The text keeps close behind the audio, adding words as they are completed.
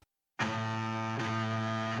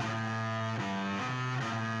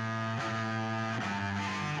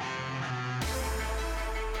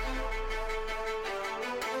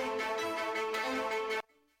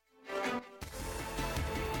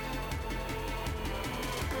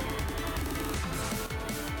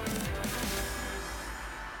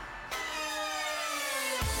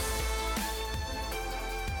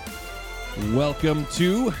Welcome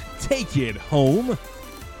to Take It Home.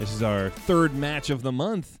 This is our third match of the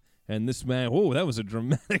month, and this match, that was a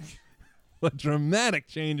dramatic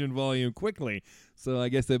change in volume quickly. So I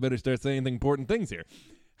guess they better start saying important things here.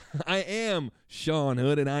 I am Sean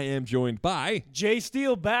Hood, and I am joined by Jay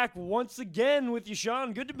Steele back once again with you,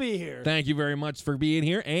 Sean. Good to be here. Thank you very much for being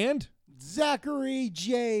here, and Zachary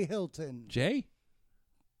J. Hilton. Jay?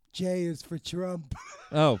 J is for Trump.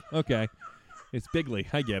 Oh, okay. It's Bigley.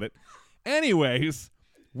 I get it. Anyways,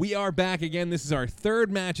 we are back again. This is our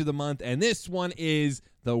third match of the month, and this one is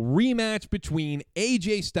the rematch between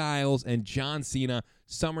AJ Styles and John Cena,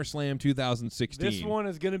 SummerSlam 2016. This one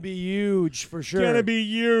is going to be huge for sure. It's going to be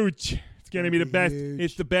huge. It's going to be the best. Huge.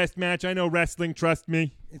 It's the best match. I know wrestling. Trust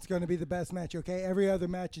me. It's going to be the best match, okay? Every other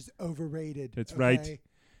match is overrated. That's okay? right.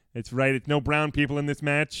 It's right. It's no brown people in this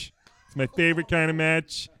match. It's my favorite kind of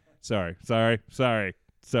match. Sorry. All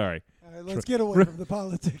right, let's get away from the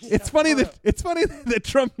politics. It's funny that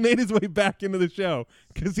Trump made his way back into the show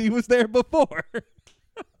because he was there before.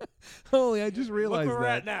 Holy, I just realized Look where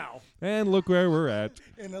we're that. at now. And look where we're at.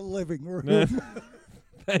 In a living room.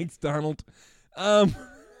 Thanks, Donald.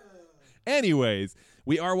 Anyways,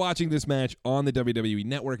 we are watching this match on the WWE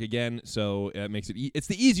Network again, so it makes it it's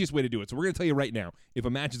the easiest way to do it. So we're going to tell you right now, if a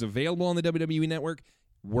match is available on the WWE Network,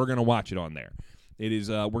 we're going to watch it on there. It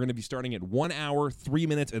is. We're going to be starting at 1 hour, 3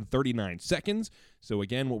 minutes, and 39 seconds. So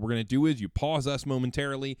again, what we're going to do is you pause us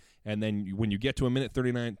momentarily, and then when you get to a minute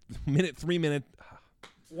 3 minute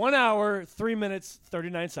 1 hour, 3 minutes,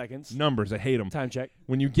 39 seconds. numbers, I hate them. Time check.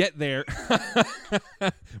 When you get there,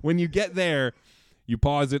 you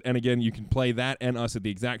pause it, and again, you can play that and us at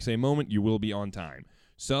the exact same moment. You will be on time.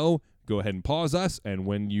 So go ahead and pause us, and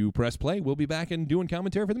when you press play, we'll be back and doing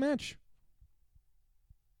commentary for the match.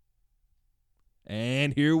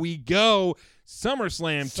 And here we go.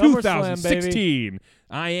 SummerSlam 2016. Baby.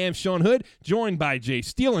 I am Sean Hood, joined by Jay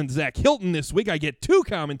Steele and Zach Hilton this week. I get two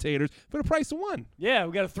commentators for the price of one. Yeah,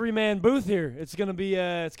 we got a 3-man booth here. It's gonna be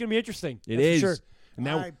interesting. It That's is. for sure.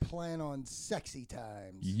 Now, I plan on sexy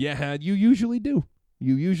times. yeah, you usually do.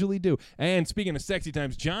 And speaking of sexy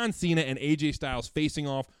times, John Cena and AJ Styles facing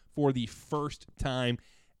off for the first time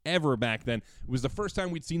ever back then. It was the first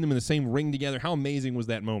time we'd seen them in the same ring together. How amazing was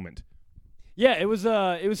that moment? Yeah, it was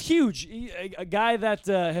huge. A guy that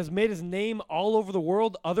has made his name all over the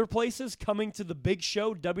world, other places, coming to the big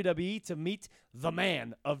show, WWE, to meet the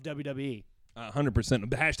man of WWE. 100%.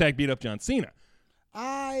 The hashtag beat up John Cena.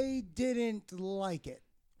 I didn't like it.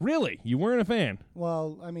 Really? You weren't a fan?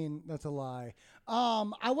 Well, I mean, that's a lie.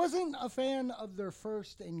 I wasn't a fan of their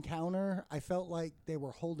first encounter. I felt like they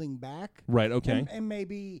were holding back. Right, okay. And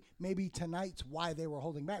maybe tonight's why they were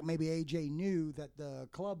holding back. Maybe AJ knew that the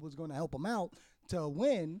club was going to help him out to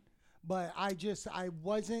win, but I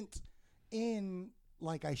wasn't in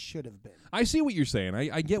like I should have been. I see what you're saying.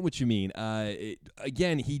 I get what you mean.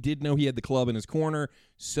 Again, he did know he had the club in his corner,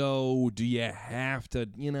 so do you have to,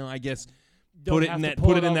 I guess put it in that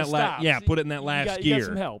last gear. You got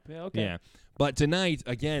some help. Yeah, okay. Yeah. But tonight,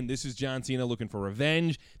 again, this is John Cena looking for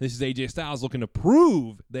revenge. This is AJ Styles looking to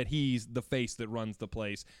prove that he's the face that runs the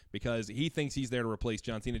place because he thinks he's there to replace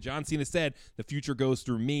John Cena. John Cena said, the future goes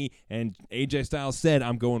through me, and AJ Styles said,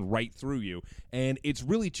 I'm going right through you. And it's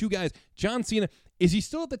really two guys. John Cena, is he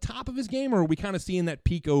still at the top of his game, or are we kind of seeing that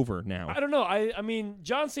peak over now? I don't know. I mean,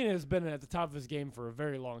 John Cena has been at the top of his game for a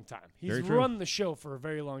very long time. He's run the show for a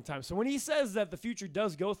very long time. So when he says that the future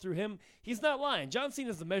does go through him, he's not lying. John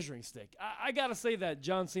Cena's the measuring stick. I got to say that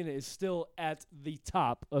John Cena is still at the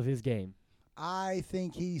top of his game. I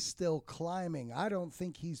think he's still climbing. I don't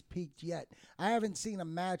think he's peaked yet. I haven't seen a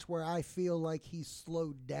match where I feel like he's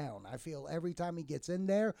slowed down. I feel every time he gets in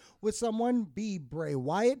there with someone, be Bray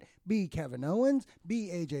Wyatt, be Kevin Owens,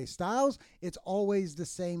 be AJ Styles, it's always the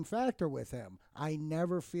same factor with him. I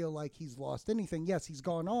never feel like he's lost anything. Yes, he's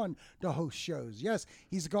gone on to host shows. Yes,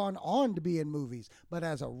 he's gone on to be in movies. But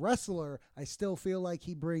as a wrestler, I still feel like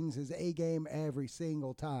he brings his A game every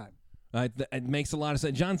single time. It makes a lot of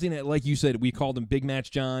sense. John Cena, like you said, we called him Big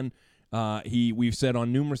Match John. We've said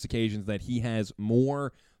on numerous occasions that he has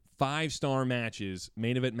more 5-star matches,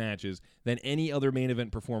 main event matches, than any other main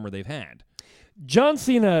event performer they've had. John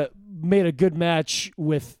Cena made a good match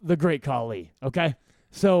with the Great Khali, okay?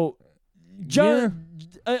 So, decent.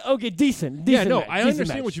 Yeah, no, match, I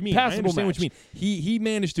understand what you mean. Passable match. He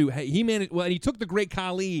managed, and he took the Great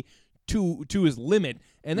Khali to his limit,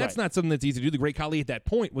 and that's not something that's easy to do. The Great Khali at that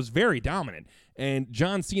point was very dominant, and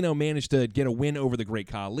John Cena managed to get a win over the Great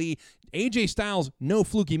Khali. AJ Styles, no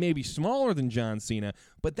fluke, he may be smaller than John Cena,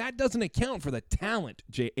 but that doesn't account for the talent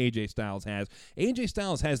AJ Styles has. AJ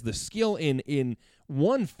Styles has the skill in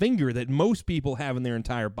one finger that most people have in their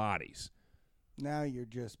entire bodies. Now you're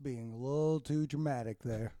just being a little too dramatic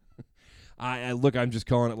there. Look, I'm just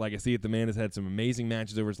calling it like I see it. The man has had some amazing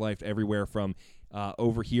matches over his life, everywhere from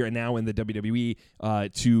over here and now in the WWE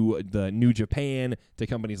to the New Japan, to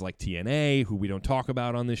companies like TNA, who we don't talk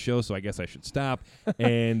about on this show, so I guess I should stop,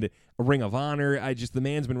 and Ring of Honor. The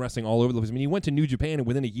man's been wrestling all over the place. I mean, he went to New Japan and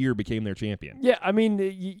within a year became their champion. Yeah, I mean,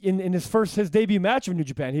 in his debut match of New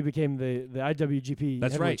Japan, he became the IWGP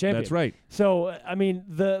Heavyweight Champion. That's right. So, I mean,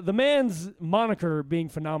 the man's moniker being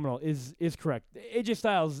phenomenal is correct. AJ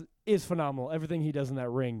Styles is phenomenal. Everything he does in that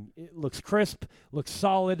ring, it looks crisp, looks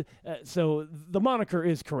solid. So the moniker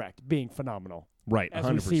is correct, being phenomenal. Right, as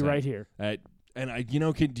 100%. we see right here. And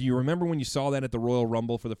do you remember when you saw that at the Royal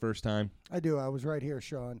Rumble for the first time? I do. I was right here,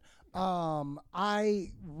 Sean.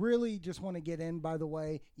 I really just want to get in, by the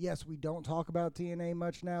way. Yes, we don't talk about TNA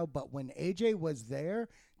much now, but when AJ was there,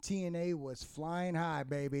 TNA was flying high,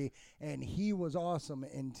 baby, and he was awesome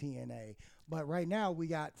in TNA. But right now, we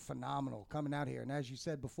got phenomenal coming out here. And as you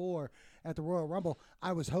said before, at the Royal Rumble,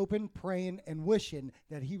 I was hoping, praying, and wishing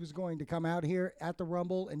that he was going to come out here at the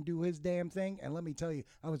Rumble and do his damn thing. And let me tell you,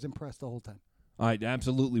 I was impressed the whole time.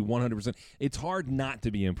 Absolutely, 100%. It's hard not to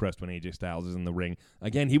be impressed when AJ Styles is in the ring.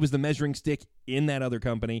 Again, he was the measuring stick in that other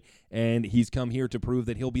company, and he's come here to prove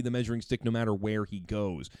that he'll be the measuring stick no matter where he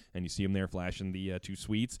goes. And you see him there flashing the two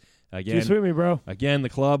sweets. Again, too sweet me, bro. Again, the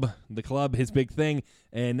club, his big thing,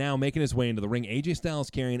 and now making his way into the ring. AJ Styles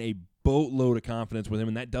carrying a boatload of confidence with him,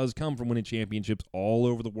 and that does come from winning championships all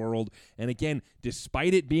over the world. And again,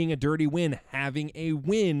 despite it being a dirty win, having a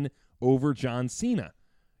win over John Cena.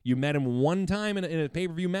 You met him one time in a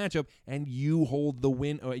pay-per-view matchup, and you hold the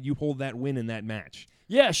win. You hold that win in that match.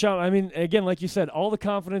 Yeah, Sean. I mean, again, like you said, all the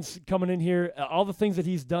confidence coming in here, all the things that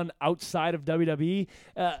he's done outside of WWE.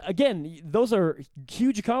 Again, those are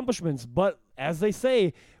huge accomplishments. But as they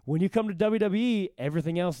say, when you come to WWE,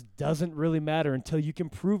 everything else doesn't really matter until you can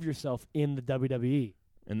prove yourself in the WWE.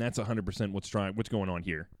 And that's 100% what's going on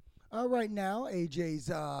here. Right now, AJ's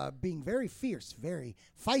being very fierce, very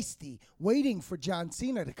feisty, waiting for John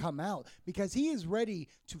Cena to come out because he is ready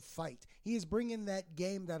to fight. He is bringing that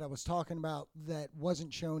game that I was talking about that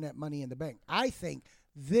wasn't shown at Money in the Bank. I think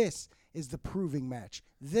this is the proving match.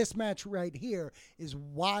 This match right here is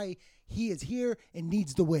why he is here and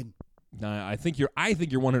needs the win. I think you're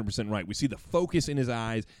 100% right. We see the focus in his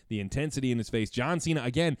eyes, the intensity in his face. John Cena,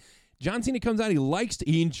 again. John Cena comes out,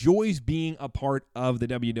 he enjoys being a part of the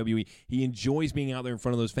WWE. He enjoys being out there in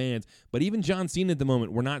front of those fans. But even John Cena at the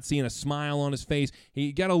moment, we're not seeing a smile on his face.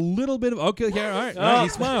 He got a little bit of, okay, yeah, all right,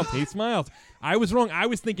 he smiled. I was wrong. I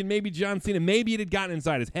was thinking maybe John Cena, maybe it had gotten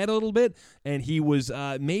inside his head a little bit, and he was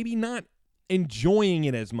maybe not enjoying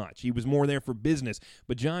it as much. He was more there for business.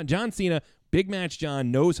 But John Cena, big match John,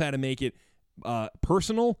 knows how to make it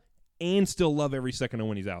personal and still love every second of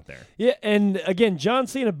when he's out there. Yeah, and again, John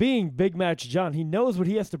Cena being big match John, he knows what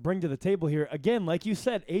he has to bring to the table here. Again, like you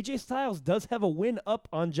said, AJ Styles does have a win up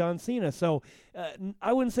on John Cena, so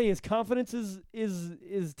I wouldn't say his confidence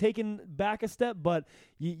is taken back a step, but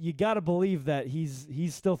you got to believe that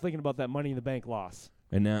he's still thinking about that Money in the Bank loss.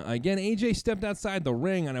 And now again, AJ stepped outside the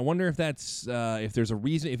ring, and I wonder if that's if there's a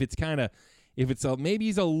reason, if it's kind of. If it's maybe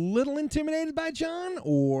he's a little intimidated by John,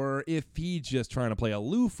 or if he's just trying to play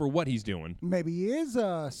aloof, or what he's doing. Maybe he is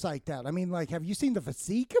psyched out. I mean, like, have you seen the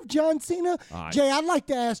physique of John Cena? Jay, I'd like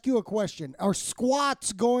to ask you a question. Are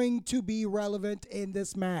squats going to be relevant in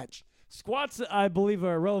this match? Squats, I believe,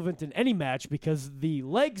 are relevant in any match because the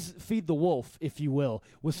legs feed the wolf, if you will.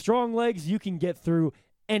 With strong legs, you can get through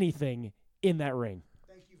anything in that ring.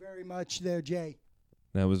 Thank you very much there, Jay.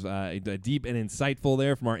 That was deep and insightful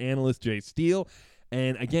there from our analyst, Jay Steele.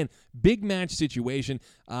 And again, big match situation.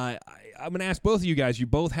 I'm going to ask both of you guys. You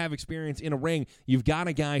both have experience in a ring. You've got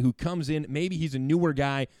a guy who comes in, maybe he's a newer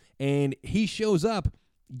guy, and he shows up,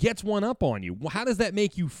 gets one up on you. How does that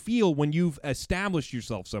make you feel when you've established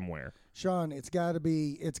yourself somewhere? Sean, it's got to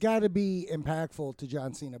be impactful to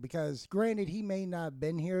John Cena because, granted, he may not have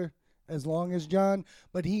been here as long as John,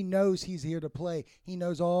 but he knows he's here to play. He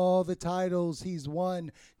knows all the titles he's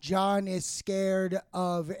won. John is scared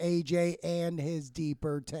of AJ and his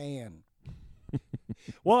deeper tan.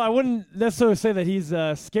 Well, I wouldn't necessarily say that he's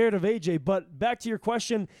scared of AJ, but back to your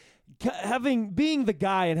question, being the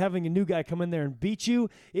guy and having a new guy come in there and beat you,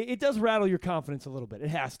 it does rattle your confidence a little bit. It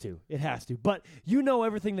has to. But you know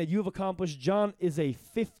everything that you've accomplished. John is a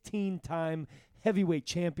 15-time heavyweight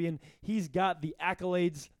champion. He's got the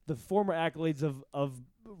accolades, the former accolades of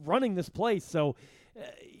running this place. So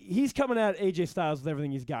he's coming at AJ Styles with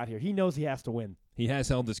everything he's got here. He knows he has to win. He has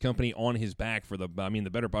held this company on his back for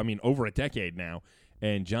over a decade now.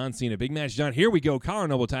 And John Cena, big match. John, here we go, collar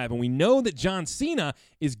and elbow tie up. And we know that John Cena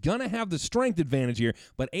is going to have the strength advantage here.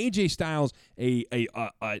 But AJ Styles,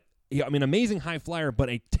 amazing high flyer, but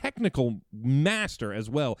a technical master as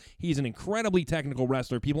well. He's an incredibly technical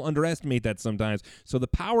wrestler. People underestimate that sometimes. So the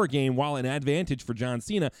power game, while an advantage for John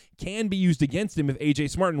Cena, can be used against him if AJ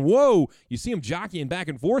Smart. And whoa, you see him jockeying back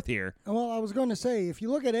and forth here. Well, I was going to say, if you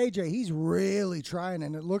look at AJ, he's really trying,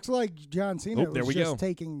 and it looks like John Cena was just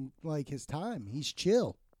taking like his time. He's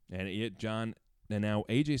chill. And And now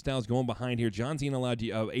AJ Styles going behind here. John Cena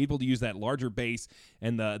able to use that larger base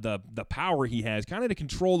and the power he has kind of to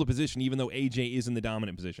control the position, even though AJ is in the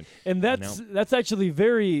dominant position. And that's actually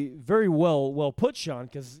very, very well put, Sean,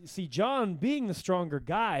 because, see, John, being the stronger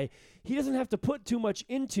guy, he doesn't have to put too much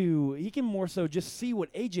into. He can more so just see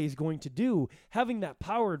what AJ is going to do. Having that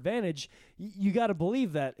power advantage, you got to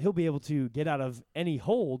believe that he'll be able to get out of any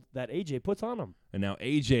hold that AJ puts on him. And now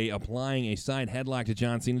AJ applying a side headlock to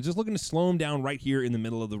John Cena, just looking to slow him down right here in the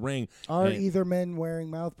middle of the ring. Are either men wearing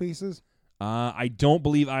mouthpieces? I don't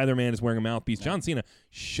believe either man is wearing a mouthpiece. No. John Cena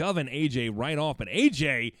shoving AJ right off, but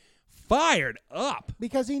AJ fired up.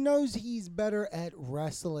 Because he knows he's better at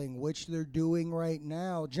wrestling, which they're doing right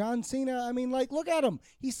now. John Cena, look at him.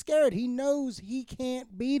 He's scared. He knows he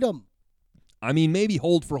can't beat him. Maybe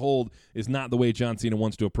hold for hold is not the way John Cena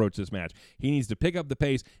wants to approach this match. He needs to pick up the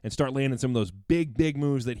pace and start landing some of those big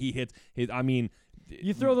moves that he hits.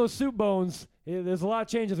 You throw those soup bones, there's a lot of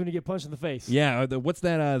changes when you get punched in the face. Yeah, what's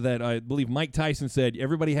that? That I believe Mike Tyson said,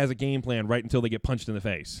 everybody has a game plan right until they get punched in the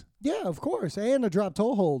face. Yeah, of course, and a drop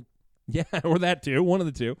toe hold. Yeah, or that too, one of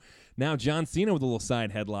the two. Now John Cena with a little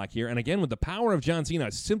side headlock here. And again, with the power of John Cena,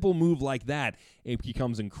 a simple move like that, it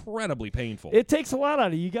becomes incredibly painful. It takes a lot out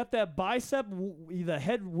of you. You got that bicep, the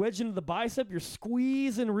head wedged into the bicep. You're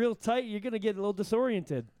squeezing real tight. You're going to get a little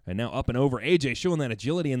disoriented. And now up and over. AJ showing that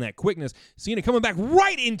agility and that quickness. Cena coming back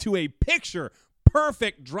right into a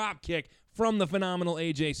picture-perfect drop kick from the phenomenal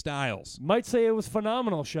AJ Styles. Might say it was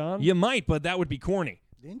phenomenal, Sean. You might, but that would be corny.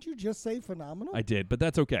 Didn't you just say phenomenal? I did, but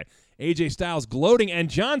that's okay. AJ Styles gloating, and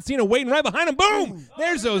John Cena waiting right behind him. Boom!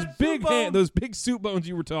 There's those big soup bones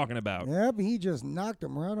you were talking about. Yep, he just knocked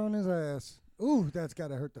him right on his ass. Ooh, that's got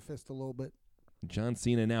to hurt the fist a little bit. John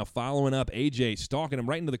Cena now following up AJ, stalking him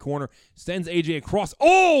right into the corner, sends AJ across,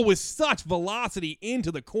 with such velocity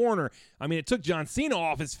into the corner. It took John Cena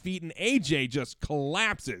off his feet, and AJ just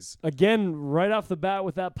collapses. Again, right off the bat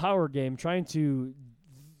with that power game, trying to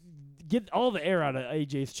get all the air out of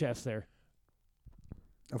AJ's chest there.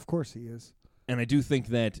 Of course he is. And I do think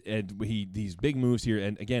that these big moves here,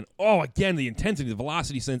 and again, the intensity, the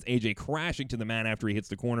velocity sends AJ crashing to the mat after he hits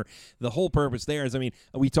the corner. The whole purpose there is,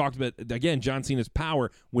 we talked about, again, John Cena's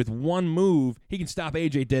power. With one move, he can stop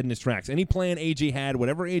AJ dead in his tracks. Any plan AJ had,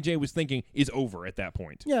 whatever AJ was thinking, is over at that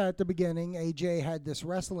point. Yeah, at the beginning, AJ had this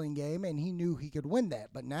wrestling game, and he knew he could win that.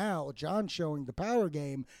 But now, John's showing the power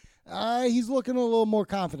game. He's looking a little more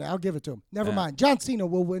confident. I'll give it to him. Never mind. John Cena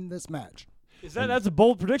will win this match. That's a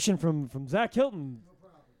bold prediction from Zach Hilton.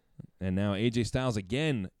 And now AJ Styles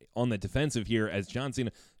again on the defensive here as John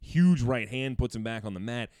Cena, huge right hand, puts him back on the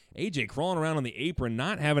mat. AJ crawling around on the apron,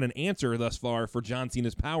 not having an answer thus far for John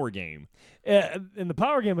Cena's power game. In the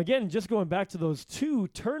power game, again, just going back to those two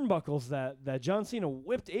turnbuckles that John Cena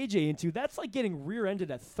whipped AJ into, that's like getting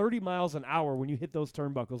rear-ended at 30 miles an hour when you hit those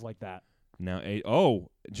turnbuckles like that. Now,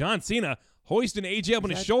 John Cena hoisting AJ up on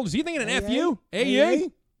his shoulders. Is he thinking an FU? AA?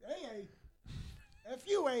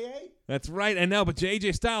 FU, AA. That's right. And now, but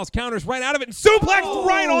AJ Styles counters right out of it and suplex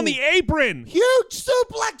right on the apron. Huge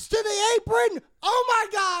suplex to the apron. Oh, my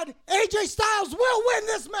God. AJ Styles will win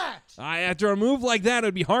this match. After a move like that, it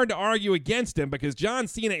would be hard to argue against him because John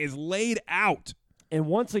Cena is laid out. And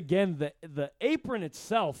once again, the apron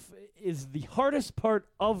itself is the hardest part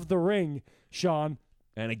of the ring, Sean.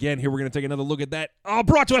 And again, here we're going to take another look at that.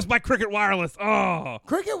 Brought to us by Cricket Wireless.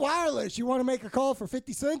 Cricket Wireless. You want to make a call for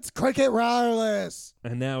 50 cents? Cricket Wireless.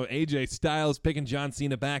 And now AJ Styles picking John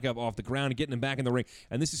Cena back up off the ground and getting him back in the ring.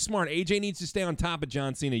 And this is smart. AJ needs to stay on top of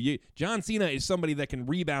John Cena. John Cena is somebody that can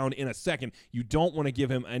rebound in a second. You don't want to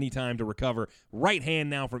give him any time to recover. Right hand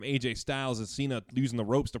now from AJ Styles as Cena using the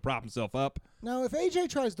ropes to prop himself up. Now, if AJ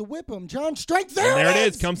tries to whip him, John strength there it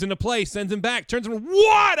is. Comes into play, sends him back, turns him.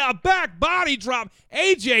 What a back body drop.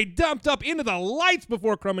 AJ dumped up into the lights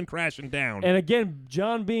before coming crashing down. And again,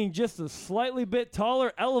 John being just a slightly bit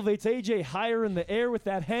taller elevates AJ higher in the air with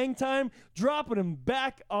that hang time, dropping him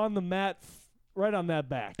back on the mat right on that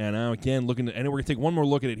back. And now again, and we're going to take one more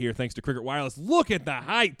look at it here thanks to Cricket Wireless. Look at the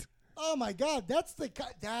height. Oh my God,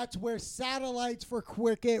 that's where satellites for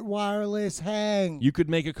Cricket Wireless hang. You could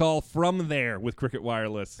make a call from there with Cricket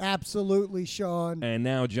Wireless. Absolutely, Sean. And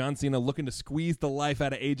now John Cena looking to squeeze the life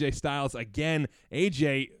out of AJ Styles again.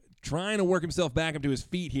 AJ trying to work himself back up to his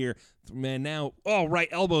feet here. Man, now, right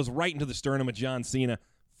elbows right into the sternum of John Cena.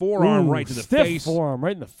 Forearm right to the stiff face. Forearm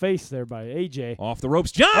right in the face there by AJ. Off the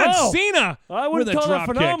ropes. John Cena I with wouldn't a call that drop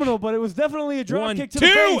phenomenal, kick. but it was definitely a drop 1, kick to 2,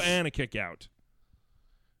 the face. and a kick out.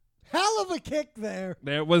 Hell of a kick there.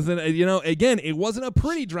 There wasn't, again, it wasn't a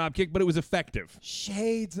pretty drop kick, but it was effective.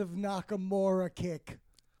 Shades of Nakamura kick.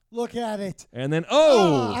 Look at it. And then,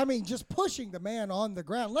 I mean, just pushing the man on the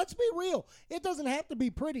ground. Let's be real. It doesn't have to be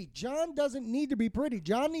pretty. John doesn't need to be pretty.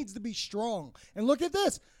 John needs to be strong. And look at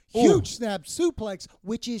this. Huge snap suplex,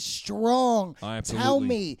 which is strong. Absolutely. Tell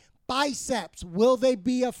me, biceps, will they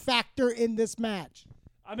be a factor in this match?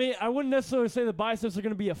 I mean, I wouldn't necessarily say the biceps are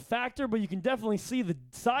going to be a factor, but you can definitely see the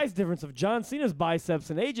size difference of John Cena's biceps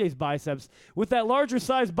and AJ's biceps. With that larger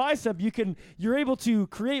size bicep, you're able to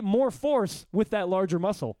create more force with that larger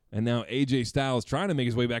muscle. And now AJ Styles trying to make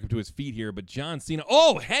his way back up to his feet here, but John Cena,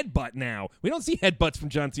 headbutt now. We don't see headbutts from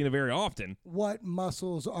John Cena very often. What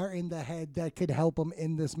muscles are in the head that could help him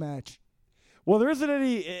in this match? Well, there isn't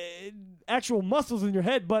any actual muscles in your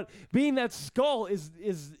head, but being that skull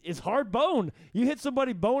is hard bone. You hit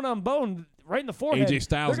somebody bone on bone right in the forehead, AJ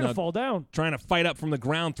Styles they're going to fall down. Trying to fight up from the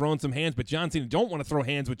ground, throwing some hands, but John Cena don't want to throw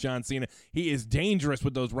hands with John Cena. He is dangerous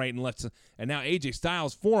with those right and lefts. And now AJ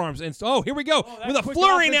Styles, forearms, and here we go with a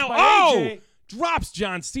flurry now. Drops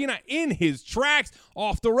John Cena in his tracks,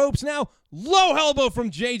 off the ropes now. Low elbow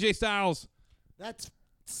from JJ Styles. That's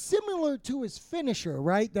similar to his finisher,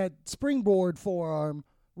 right? That springboard forearm,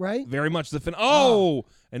 right? Very much the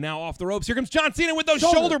and now off the ropes. Here comes John Cena with those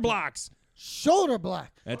shoulder blocks. Shoulder block.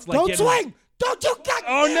 That's like Don't swing. Don't you got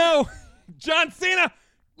no. John Cena.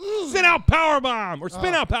 Spin out powerbomb or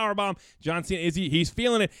spin out powerbomb. John Cena he's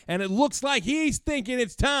feeling it, and it looks like he's thinking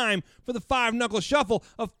it's time for the 5-knuckle shuffle,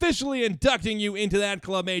 officially inducting you into that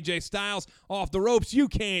club. AJ Styles off the ropes. You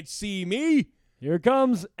can't see me. Here it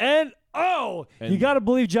comes, and you got to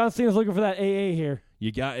believe John Cena's looking for that AA here.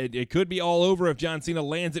 You got it. It could be all over if John Cena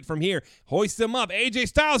lands it from here. Hoists him up. AJ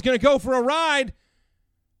Styles going to go for a ride.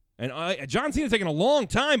 And John Cena's taking a long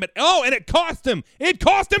time, but and it cost him. It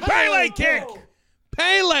cost him Pele kick.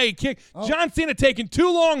 Pele kick. John Cena taking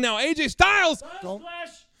too long now. AJ Styles. Styles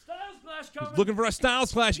Clash coming. Looking for a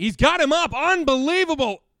Styles Clash. He's got him up.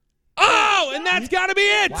 Unbelievable. And that's got to be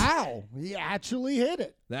it. Wow, he actually hit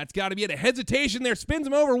it. That's got to be it. A hesitation there. Spins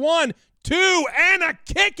him over. 1, 2, and a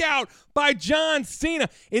kick out by John Cena.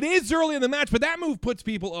 It is early in the match, but that move puts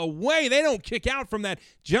people away. They don't kick out from that.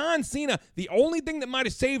 John Cena, the only thing that might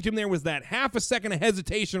have saved him there was that half a second of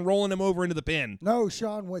hesitation rolling him over into the pin. No,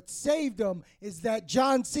 Sean, what saved him is that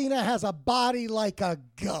John Cena has a body like a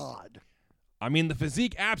god. I mean, the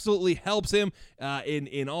physique absolutely helps him in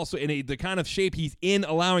the kind of shape he's in,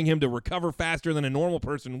 allowing him to recover faster than a normal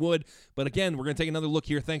person would. But again, we're going to take another look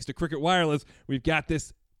here thanks to Cricket Wireless. We've got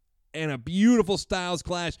this and a beautiful Styles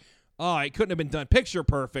Clash. It couldn't have been done picture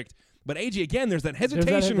perfect. But AJ, again, there's that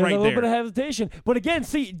hesitation there's right a little there. bit of hesitation. But again,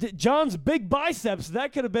 see, John's big biceps,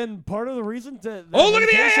 that could have been part of the reason to... Look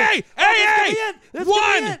at the AA!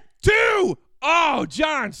 1, 2...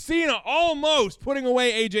 John Cena almost putting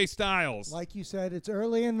away AJ Styles. Like you said, it's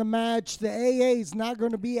early in the match. The AA is not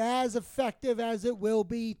going to be as effective as it will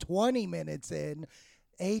be 20 minutes in.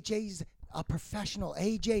 AJ's a professional.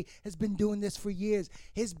 AJ has been doing this for years.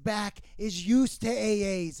 His back is used to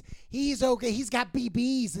AAs. He's okay. He's got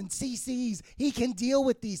BBs and CCs. He can deal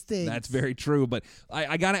with these things. That's very true. But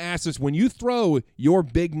I got to ask this. When you throw your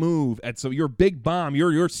big move your big bomb,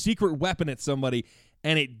 your secret weapon at somebody,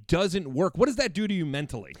 and it doesn't work, what does that do to you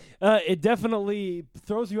mentally? It definitely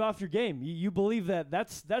throws you off your game. You believe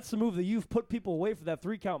that's the move that you've put people away for that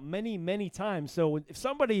 3 count many, many times. So if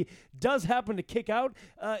somebody does happen to kick out,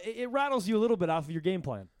 it rattles you a little bit off of your game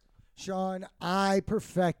plan. Sean, I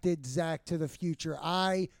perfected Zach to the future.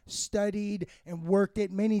 I studied and worked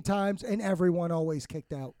it many times, and everyone always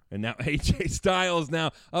kicked out. And now AJ Styles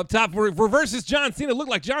now up top reverses John Cena. Looked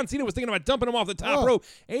like John Cena was thinking about dumping him off the top rope.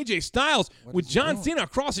 AJ Styles with John Cena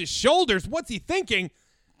across his shoulders. What's he thinking?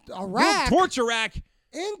 A rack. Torture rack.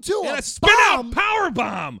 Into and a spin-out power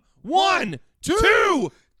bomb. 1,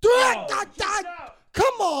 2, 3.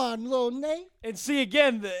 Come on, little Nate. And see,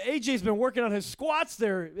 again, AJ's been working on his squats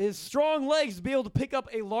there, his strong legs to be able to pick up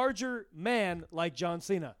a larger man like John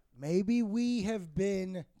Cena. Maybe we have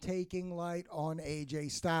been taking light on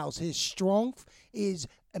AJ Styles. His strength is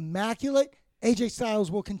immaculate. AJ Styles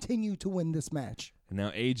will continue to win this match. And now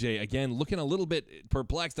AJ, again, looking a little bit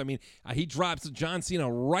perplexed. I mean, he drops John Cena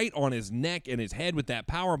right on his neck and his head with that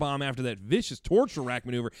powerbomb after that vicious torture rack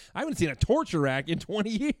maneuver. I haven't seen a torture rack in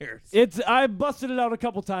 20 years. I busted it out a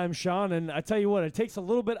couple times, Sean, and I tell you what, it takes a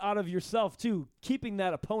little bit out of yourself, too, keeping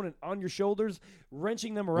that opponent on your shoulders,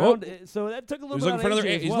 wrenching them around. So that took a little bit out of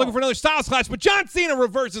AJ He's looking for another Styles Clash, but John Cena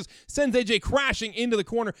reverses, sends AJ crashing into the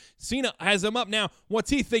corner. Cena has him up now. What's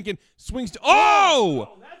he thinking? Swings to...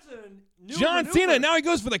 Oh! That's a new John maneuver. Cena, now he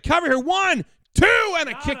goes for the cover here. 1, 2, and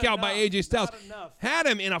a Not kick out by enough. AJ Styles. Not enough. Had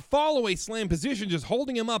him in a fall-away slam position, just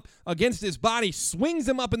holding him up against his body, swings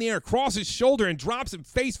him up in the air, across his shoulder, and drops him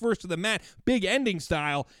face first to the mat, big ending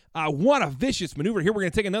style. What a vicious maneuver. Here we're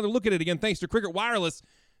going to take another look at it again, thanks to Cricket Wireless.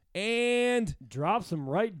 And... drops him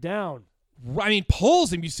right down. I mean,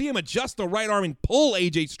 pulls him. You see him adjust the right arm and pull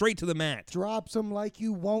AJ straight to the mat. Drops him like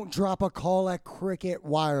you won't drop a call at Cricket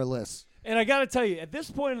Wireless. And I got to tell you, at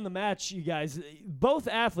this point in the match, you guys, both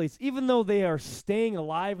athletes, even though they are staying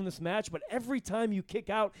alive in this match, but every time you kick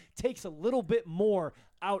out takes a little bit more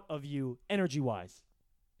out of you energy-wise.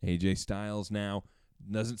 AJ Styles now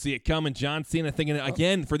doesn't see it coming. John Cena thinking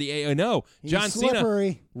again for the no. John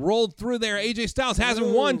slippery. Cena rolled through there. AJ Styles has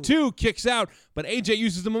him 1, 2, kicks out, but AJ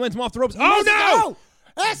uses the momentum off the ropes. Oh, no!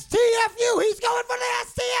 STFU! He's going for the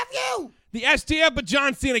STFU! The STF, but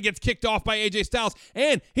John Cena gets kicked off by AJ Styles,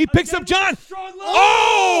 and he picks up John. Strong leg.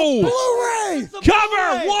 Oh! Blu-ray!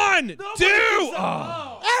 Cover! 1, 2. Nobody kicks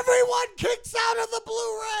out. Everyone kicks out of the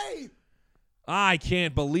Blu-ray! I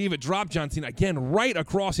can't believe it. Dropped John Cena again right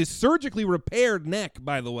across his surgically repaired neck,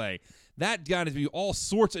 by the way. That got to be all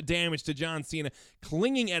sorts of damage to John Cena,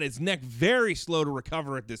 clinging at his neck, very slow to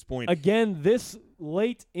recover at this point. Again, this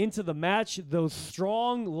late into the match, those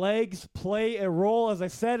strong legs play a role. As I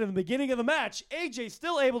said in the beginning of the match, AJ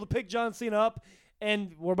still able to pick John Cena up,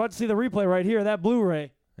 and we're about to see the replay right here, that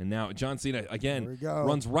Blu-ray. And now John Cena, again, go.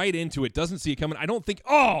 runs right into it, doesn't see it coming. I don't think,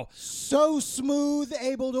 So smooth,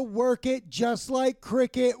 able to work it just like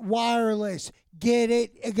Cricket Wireless. Get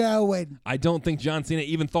it going. I don't think John Cena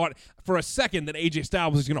even thought for a second that AJ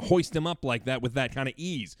Styles was going to hoist him up like that with that kind of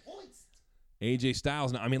ease. AJ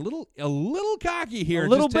Styles, now, I mean, a little cocky here, A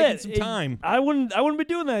little just taking bit. some time. I wouldn't be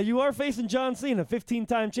doing that. You are facing John Cena,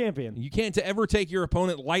 15-time champion. You can't ever take your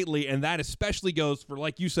opponent lightly, and that especially goes for,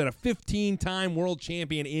 like you said, a 15-time world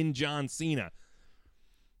champion in John Cena.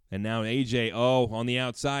 And now AJ, on the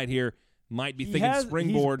outside here, might be thinking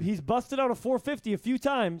springboard. He's busted out a 450 a few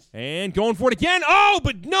times. And going for it again.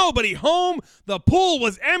 But nobody home. The pool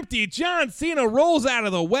was empty. John Cena rolls out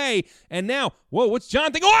of the way. And now, what's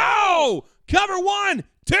John thinking? Whoa! Cover 1,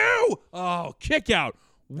 2. Oh, kick out.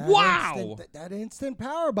 Wow. That instant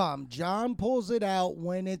powerbomb. John pulls it out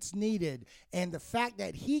when it's needed. And the fact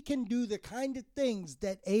that he can do the kind of things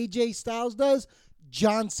that AJ Styles does,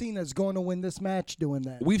 John Cena's going to win this match doing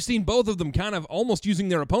that. We've seen both of them kind of almost using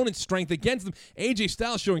their opponent's strength against them. AJ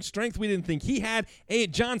Styles showing strength we didn't think he had.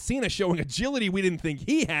 John Cena showing agility we didn't think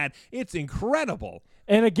he had. It's incredible.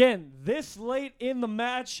 And again, this late in the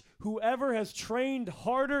match, whoever has trained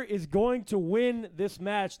harder is going to win this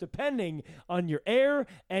match, depending on your air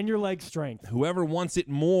and your leg strength. Whoever wants it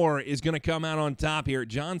more is going to come out on top here.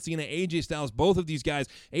 John Cena, AJ Styles, both of these guys.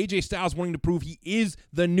 AJ Styles wanting to prove he is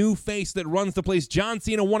the new face that runs the place. John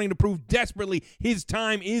Cena wanting to prove desperately his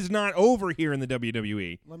time is not over here in the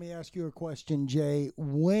WWE. Let me ask you a question, Jay.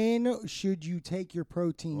 When should you take your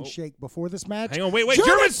protein shake before this match? Hang on, wait.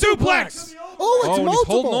 German suplex! Oh, it's multiple.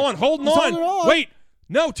 Holding on. Wait.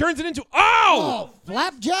 No, turns it into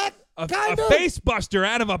flapjack. A face buster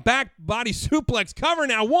out of a back body suplex cover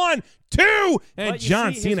now. 1, 2, and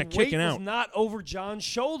John Cena kicking out. His weight was not over John's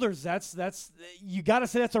shoulders. That's you got to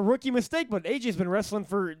say that's a rookie mistake. But AJ's been wrestling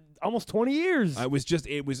for almost 20 years.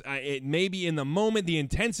 It maybe in the moment, the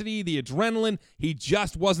intensity, the adrenaline, he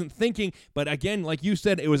just wasn't thinking. But again, like you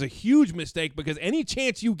said, it was a huge mistake because any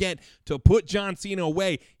chance you get to put John Cena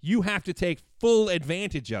away, you have to take full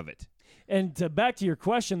advantage of it. And back to your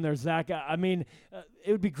question there, Zach, I mean,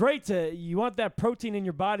 it would be great you want that protein in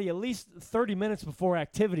your body at least 30 minutes before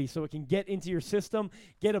activity so it can get into your system,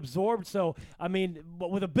 get absorbed. So, I mean,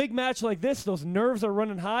 with a big match like this, those nerves are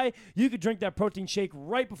running high. You could drink that protein shake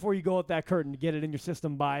right before you go out that curtain to get it in your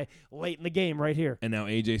system by late in the game right here. And now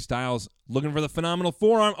AJ Styles looking for the phenomenal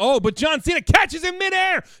forearm. But John Cena catches him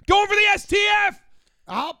midair, going for the STF.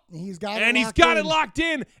 He's got it locked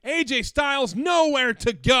in. AJ Styles nowhere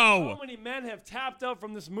to go. So many men have tapped out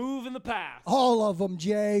from this move in the past. All of them,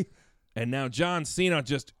 Jay. And now John Cena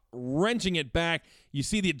just wrenching it back. You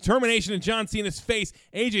see the determination in John Cena's face.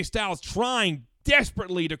 AJ Styles trying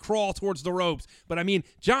desperately to crawl towards the ropes. But, I mean,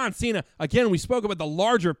 John Cena, again, we spoke about the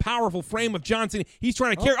larger, powerful frame of John Cena. He's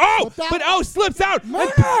trying to carry. Slips out.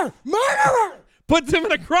 Murderer! Puts him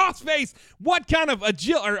in a crossface. What kind of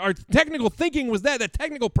or technical thinking was that? The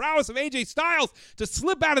technical prowess of AJ Styles to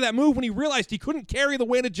slip out of that move when he realized he couldn't carry the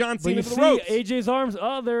weight of John Cena to the ropes. AJ's arms,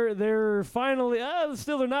 they're finally,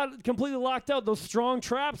 still they're not completely locked out. Those strong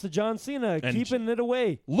traps of John Cena keeping it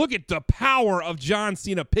away. Look at the power of John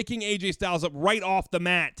Cena picking AJ Styles up right off the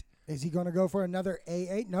mat. Is he going to go for another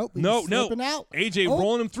AA? Nope. He's No. slipping out. AJ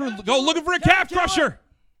rolling him through. Go looking for a calf crusher.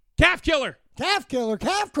 Calf killer. Calf killer,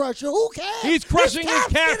 calf crusher, who cares? He's crushing his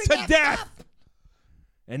calf to death.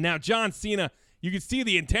 And now John Cena, you can see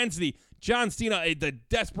the intensity. John Cena, the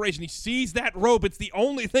desperation. He sees that rope. It's the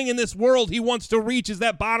only thing in this world he wants to reach is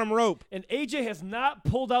that bottom rope. And AJ has not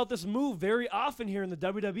pulled out this move very often here in the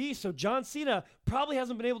WWE, so John Cena probably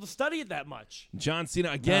hasn't been able to study it that much. John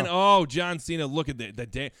Cena again. No. Oh, John Cena, look at the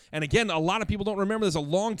day. And again, a lot of people don't remember this. A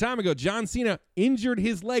long time ago, John Cena injured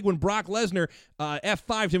his leg when Brock Lesnar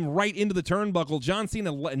F5'd him right into the turnbuckle. John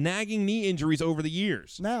Cena nagging knee injuries over the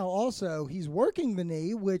years. Now, also, he's working the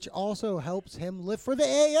knee, which also helps him lift for the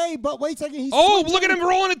AA, but wait a second. Look at him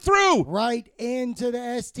rolling it through. Right into the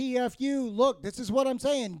STFU. Look, this is what I'm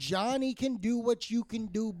saying. Johnny can do what you can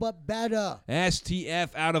do, but better. STF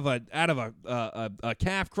out of a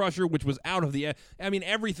calf crusher, which was out of the. I mean,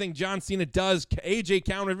 everything John Cena does, AJ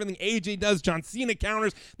counters. Everything AJ does, John Cena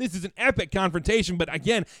counters. This is an epic confrontation. But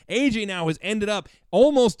again, AJ now has ended up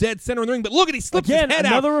almost dead center in the ring. But look at he slips his head out.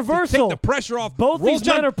 Another reversal. To take the pressure off. Both these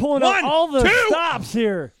men are pulling out all the stops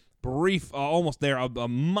here. Brief, almost there, a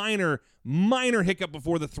minor hiccup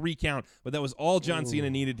before the 3 count, but that was all John Cena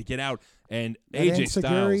needed to get out. And AJ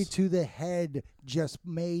Styles to the head just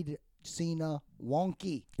made Cena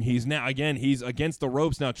wonky. He's against the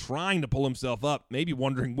ropes now, trying to pull himself up, maybe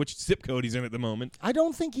wondering which zip code he's in at the moment. I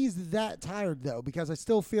don't think he's that tired, though, because I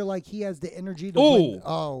still feel like he has the energy to win.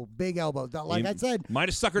 Oh, big elbow. Like I said. Might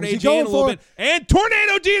have suckered AJ in a little bit. And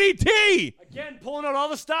Tornado DDT! Again, pulling out all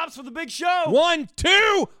the stops for the big show. 1,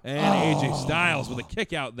 2! And AJ Styles with a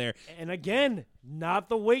kick out there. And again, not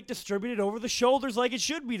the weight distributed over the shoulders like it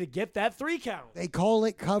should be to get that 3 count. They call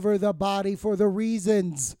it cover the body for the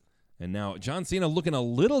reasons. And now John Cena looking a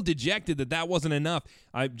little dejected that wasn't enough.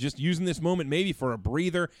 I'm just using this moment maybe for a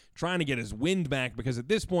breather, trying to get his wind back, because at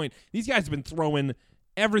this point, these guys have been throwing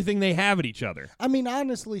everything they have at each other. I mean,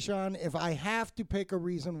 honestly, Sean, if I have to pick a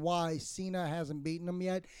reason why Cena hasn't beaten him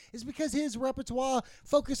yet, it's because his repertoire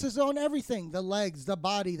focuses on everything, the legs, the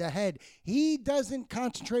body, the head. He doesn't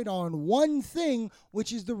concentrate on one thing,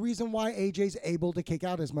 which is the reason why AJ's able to kick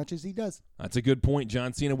out as much as he does. That's a good point,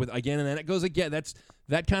 John Cena, and then it goes again.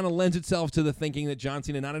 That kind of lends itself to the thinking that John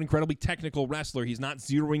Cena, not an incredibly technical wrestler. He's not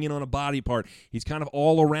zeroing in on a body part. He's kind of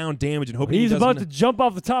all-around damage and hoping he's about to jump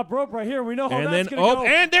off the top rope right here. We know how that's going to go.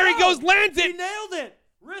 And there he goes, lands it. He nailed it.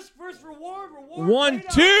 Risk versus reward. 1,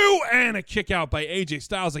 2, and a kick out by AJ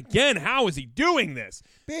Styles. Again, how is he doing this?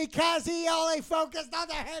 Because he only focused on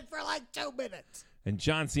the head for like 2 minutes. And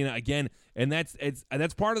John Cena again, and that's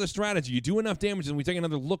part of the strategy. You do enough damage, and we take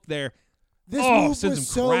another look there. This move was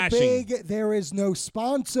so big, there is no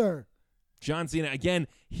sponsor. John Cena, again,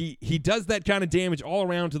 he does that kind of damage all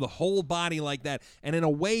around to the whole body like that, and in a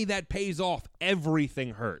way that pays off.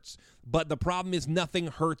 Everything hurts. But the problem is nothing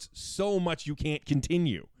hurts so much you can't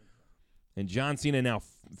continue. And John Cena now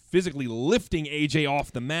physically lifting AJ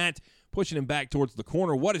off the mat, pushing him back towards the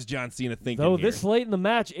corner. What is John Cena thinking here? This late in the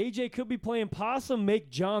match, AJ could be playing possum, make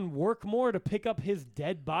John work more to pick up his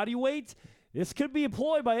dead body weight. This could be a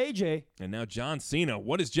ploy by AJ. And now John Cena.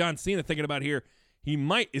 What is John Cena thinking about here? He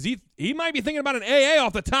might be thinking about an AA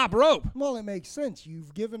off the top rope. Well, it makes sense.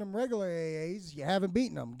 You've given him regular AAs. You haven't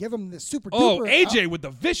beaten them. Give him the super duper. Oh, AJ with the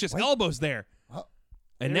vicious elbows there.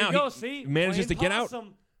 And there now he manages to get out.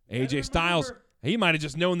 AJ Styles, he might have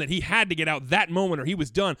just known that he had to get out that moment or he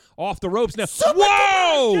was done. Off the ropes now.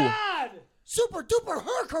 Whoa! Super duper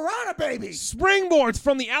Hurricanrana, baby! Springboards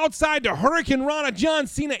from the outside to Hurricanrana. John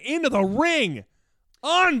Cena into the ring.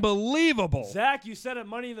 Unbelievable. Zach, you said at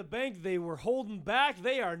Money in the Bank they were holding back.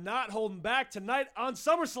 They are not holding back tonight on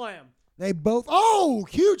SummerSlam. They both. Oh,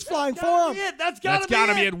 huge flying forearm. That's gotta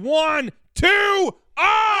be it. 1, 2.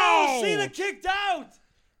 Oh! Cena kicked out.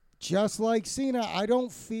 Just like Cena, I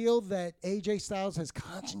don't feel that AJ Styles has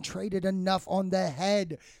concentrated enough on the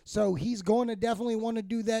head. So he's going to definitely want to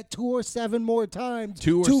do that 2 or 7 more times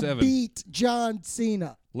to beat John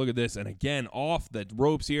Cena. Look at this. And again, off the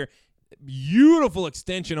ropes here. Beautiful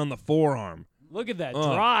extension on the forearm. Look at that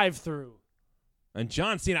drive through. And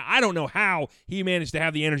John Cena, I don't know how he managed to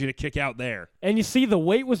have the energy to kick out there. And you see the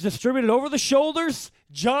weight was distributed over the shoulders.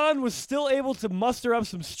 John was still able to muster up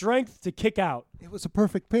some strength to kick out. It was a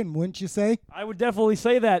perfect pin, wouldn't you say? I would definitely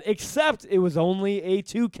say that, except it was only a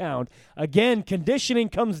 2 count. Again, conditioning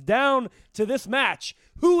comes down to this match.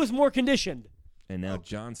 Who is more conditioned? And now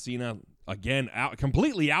John Cena, again,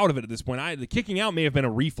 completely out of it at this point. The kicking out may have been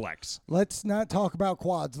a reflex. Let's not talk about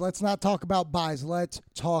quads. Let's not talk about buys. Let's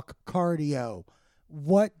talk cardio.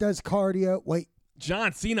 What does cardio... Wait.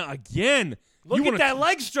 John Cena again. Look at that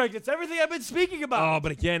leg strike. It's everything I've been speaking about. Oh,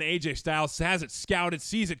 but again, AJ Styles has it scouted,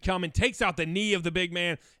 sees it coming, takes out the knee of the big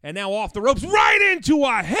man, and now off the ropes, right into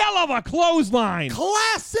a hell of a clothesline.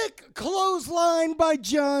 Classic clothesline by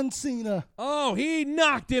John Cena. Oh, he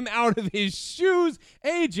knocked him out of his shoes.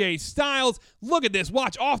 AJ Styles, look at this.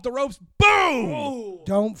 Watch, off the ropes. Boom! Oh.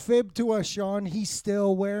 Don't fib to us, Sean. He's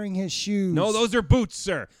still wearing his shoes. No, those are boots,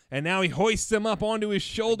 sir. And now he hoists them up onto his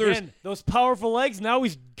shoulders. Again, those powerful legs. Now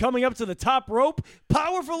he's coming up to the top rope.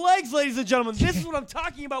 Powerful legs, ladies and gentlemen. This is what I'm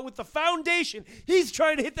talking about with the foundation. He's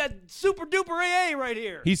trying to hit that super duper AA right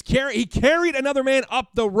here. He carried another man up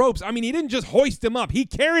the ropes. I mean, he didn't just hoist him up. He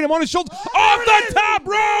carried him on his shoulders off the top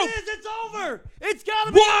rope. It's over. It's got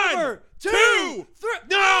to be over. 1, 2, 3.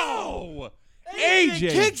 No.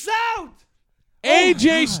 AJ kicks out.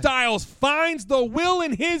 AJ Styles finds the will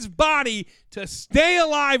in his body to stay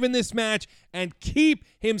alive in this match and keep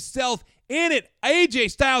himself in it. AJ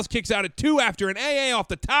Styles kicks out at 2 after an AA off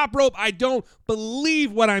the top rope. I don't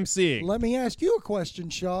believe what I'm seeing. Let me ask you a question,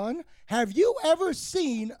 Sean. Have you ever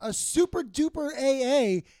seen a super duper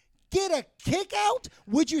AA get a kick out?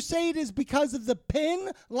 Would you say it is because of the pin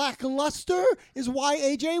lackluster is why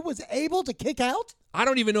AJ was able to kick out? I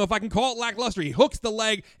don't even know if I can call it lackluster. He hooks the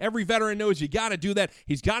leg. Every veteran knows you got to do that.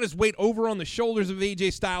 He's got his weight over on the shoulders of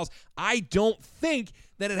AJ Styles. I don't think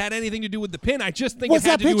that it had anything to do with the pin. I just think it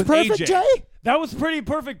had to do with perfect, AJ. Jay? That was pretty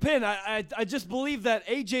perfect pin. I just believe that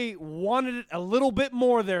AJ wanted it a little bit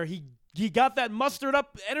more there. He got that mustered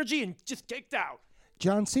up energy and just kicked out.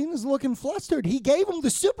 John Cena's looking flustered. He gave him the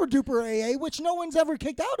super duper AA, which no one's ever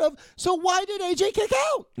kicked out of. So why did AJ kick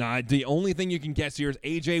out? Nah, the only thing you can guess here is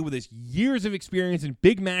AJ with his years of experience in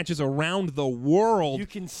big matches around the world. You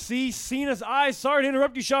can see Cena's eyes. Sorry to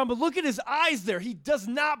interrupt you, Sean, but look at his eyes there. He does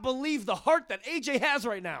not believe the heart that AJ has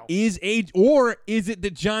right now. Is it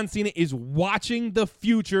that John Cena is watching the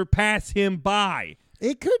future pass him by?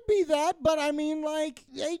 It could be that, but I mean, like,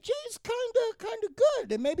 AJ's kind of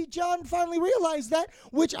good. And maybe John finally realized that,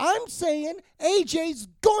 which I'm saying AJ's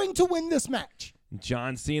going to win this match.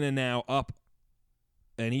 John Cena now up.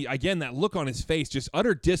 And he, again, that look on his face, just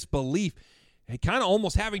utter disbelief. Kind of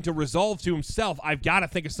almost having to resolve to himself, I've got to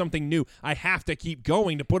think of something new. I have to keep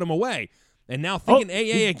going to put him away. And now thinking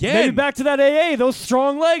AA again. Maybe back to that AA. Those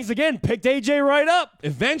strong legs again. Picked AJ right up.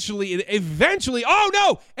 Eventually, oh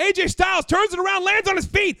no! AJ Styles turns it around, lands on his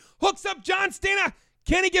feet, hooks up John Cena.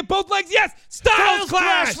 Can he get both legs? Yes! Styles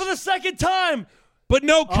clash for the second time. But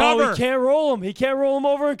no cover. Oh, he can't roll him. He can't roll him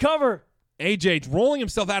over and cover. AJ rolling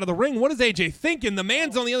himself out of the ring. What is AJ thinking? The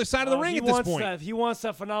man's on the other side of the ring at this point. He wants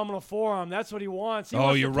that phenomenal forearm. That's what he wants. He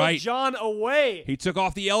wants you're to right. put John away. He took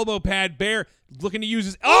off the elbow pad. Bear looking to use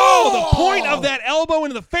his... the point of that elbow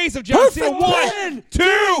into the face of John Cena. 1,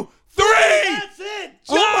 2, 3. That's it.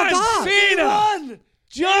 John Cena. Won.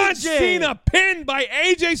 John Cena pinned by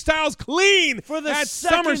AJ Styles clean for the at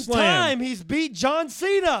second SummerSlam. time. He's beat John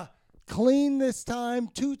Cena. Clean this time,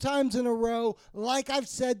 2 times in a row. Like I've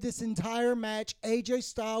said this entire match, AJ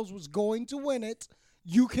Styles was going to win it.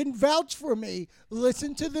 You can vouch for me.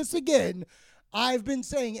 Listen to this again. I've been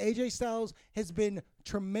saying AJ Styles has been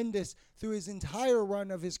tremendous through his entire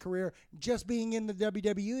run of his career. Just being in the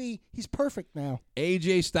WWE, he's perfect now.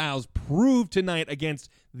 AJ Styles proved tonight against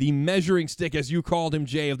the measuring stick, as you called him,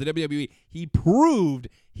 Jay, of the WWE. He proved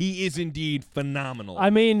he is indeed phenomenal. I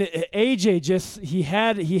mean, AJ he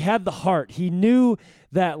had the heart. He knew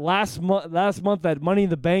that last month at Money in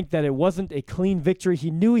the Bank that it wasn't a clean victory.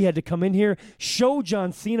 He knew he had to come in here, show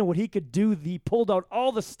John Cena what he could do. He pulled out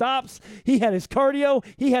all the stops. He had his cardio.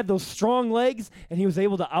 He had those strong legs, and he was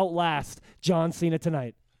able to outlast John Cena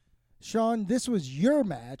tonight. Sean, this was your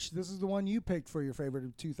match. This is the one you picked for your favorite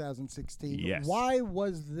of 2016. Yes. Why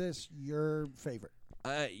was this your favorite?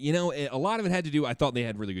 A lot of it had to do, I thought they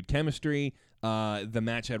had really good chemistry. The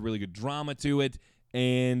match had really good drama to it.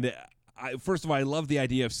 And first of all, I love the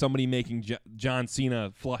idea of somebody making John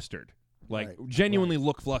Cena flustered. Genuinely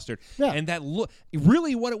look flustered. Yeah. And that look,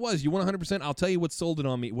 really what it was, you want 100%, I'll tell you what sold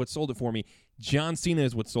it for me. John Cena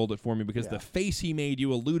is what sold it for me because the face he made,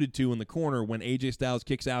 you alluded to in the corner when AJ Styles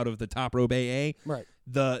kicks out of the top rope AA. Right.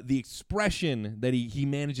 the expression that he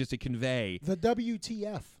manages to convey. The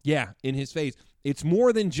WTF. Yeah, in his face. It's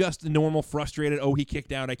more than just the normal frustrated, oh, he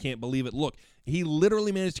kicked out, I can't believe it. Look, he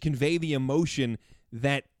literally managed to convey the emotion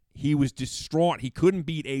that he was distraught. He couldn't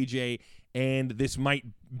beat AJ, and this might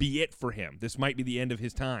be it for him. This might be the end of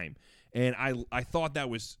his time. And I thought that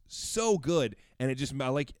was so good, and it just,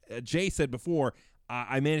 like Jay said before,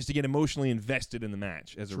 I managed to get emotionally invested in the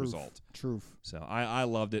match as a result. Truth. So I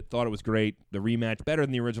loved it. Thought it was great. The rematch, better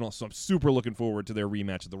than the original, so I'm super looking forward to their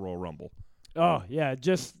rematch at the Royal Rumble. Oh, yeah,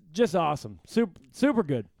 just awesome. Super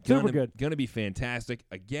good. Good. Going to be fantastic.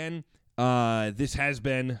 Again, this has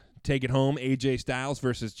been Take It Home, AJ Styles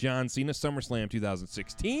versus John Cena, SummerSlam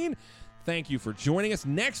 2016. Thank you for joining us.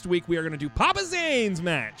 Next week, we are going to do Papa Zane's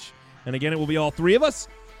match. And again, it will be all three of us.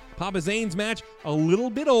 Papa Zane's match, a little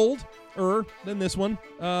bit older than this one.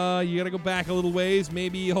 You got to go back a little ways,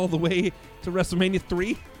 maybe all the way to WrestleMania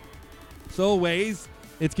 3. So ways,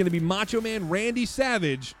 it's going to be Macho Man Randy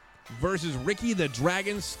Savage versus Ricky the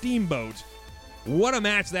Dragon Steamboat. What a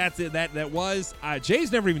match that was.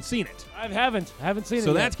 Jay's never even seen it. I haven't seen it.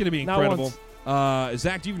 So that's going to be Not incredible. once.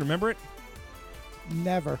 Zach, do you even remember it?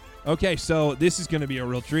 Never. Okay, so this is going to be a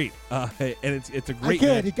real treat. And it's a great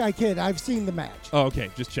match. I kid. I've seen the match. Oh,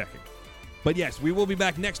 okay, just checking. But yes, we will be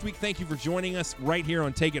back next week. Thank you for joining us right here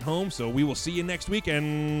on Take It Home. So we will see you next week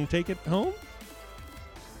and take it home.